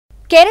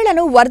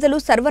కేరళను వరదలు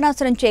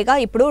సర్వనాశనం చేయగా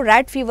ఇప్పుడు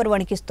ర్యాట్ ఫీవర్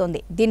వణికిస్తోంది.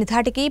 దీని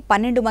ధాటికి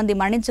 12 మంది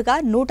మరణించగా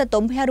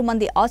 196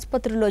 మంది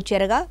ఆసుపత్రుల్లో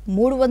చేరగా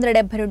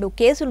 372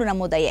 కేసులు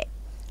నమోదయ్యాయి.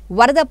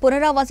 వరద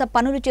పునరావాస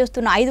పనులు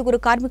చేస్తున్న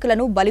 5గురు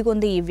కార్మికులను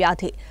బలిగొంది ఈ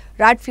వ్యాధి.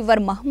 ర్యాట్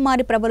ఫీవర్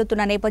మహమ్మారి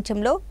ప్రబలుతున్న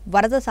నేపథ్యంలో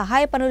వరద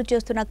సహాయ పనులు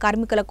చేస్తున్న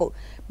కార్మికులకు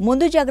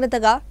ముందు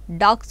జాగ్రత్తగా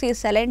డాక్సీ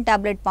సెలైన్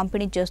టాబ్లెట్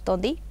పంపిణీ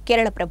చేస్తోంది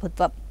కేరళ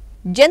ప్రభుత్వం.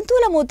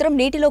 జంతువుల మూత్రం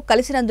నీటిలో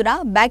కలిసినందున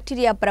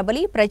బ్యాక్టీరియా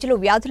ప్రబలి ప్రజలు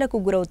వ్యాధులకు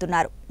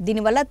గురవుతున్నారు.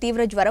 దీనివల్ల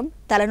తీవ్ర జ్వరం,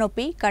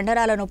 తలనొప్పి,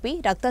 కండరాల నొప్పి,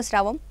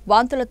 రక్తస్రావం,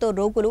 వాంతులతో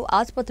రోగులు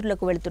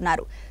ఆసుపత్రులకు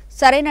వెళుతున్నారు.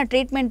 సరైన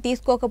ట్రీట్మెంట్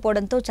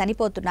తీసుకోకపోవడంతో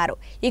చనిపోతున్నారు.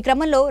 ఈ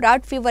క్రమంలో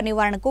ర్యాట్ ఫీవర్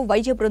నివారణకు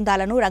వైద్య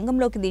బృందాలను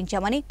రంగంలోకి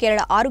దించామని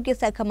కేరళ ఆరోగ్య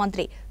శాఖ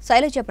మంత్రి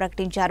శైలజ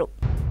ప్రకటించారు.